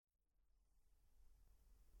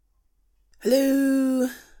Hello?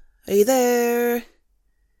 Are you there?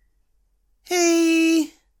 Hey?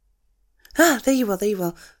 There you are, there you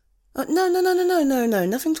are. Oh, no,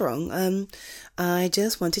 nothing's wrong. I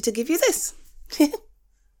just wanted to give you this.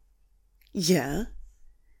 Yeah?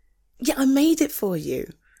 Yeah, I made it for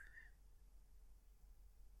you.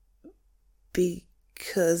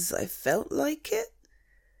 Because I felt like it?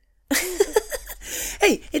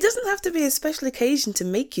 Hey, it doesn't have to be a special occasion to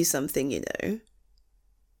make you something.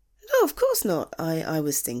 No, of course not. I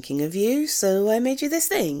was thinking of you, so I made you this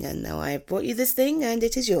thing, and now I have brought you this thing, and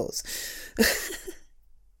it is yours.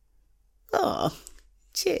 Oh,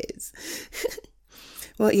 cheers.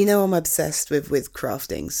 Well, I'm obsessed with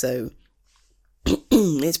crafting, so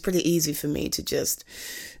it's pretty easy for me to just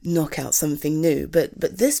knock out something new. But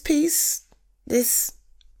this piece, this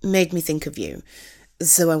made me think of you,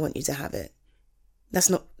 so I want you to have it. That's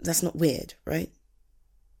not weird, right?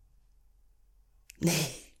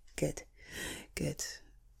 Good, good.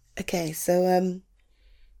 Okay, so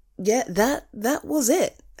yeah, that was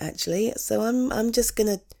it actually. So I'm just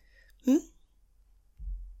gonna. Hmm?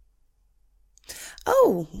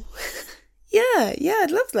 Oh, yeah,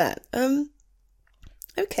 I'd love that.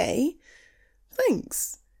 Okay,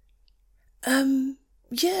 thanks.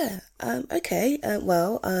 Yeah, okay.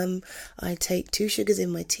 I take two sugars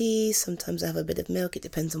in my tea. Sometimes I have a bit of milk. It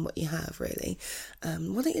depends on what you have, really.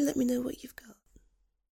 Why don't you let me know what you've got?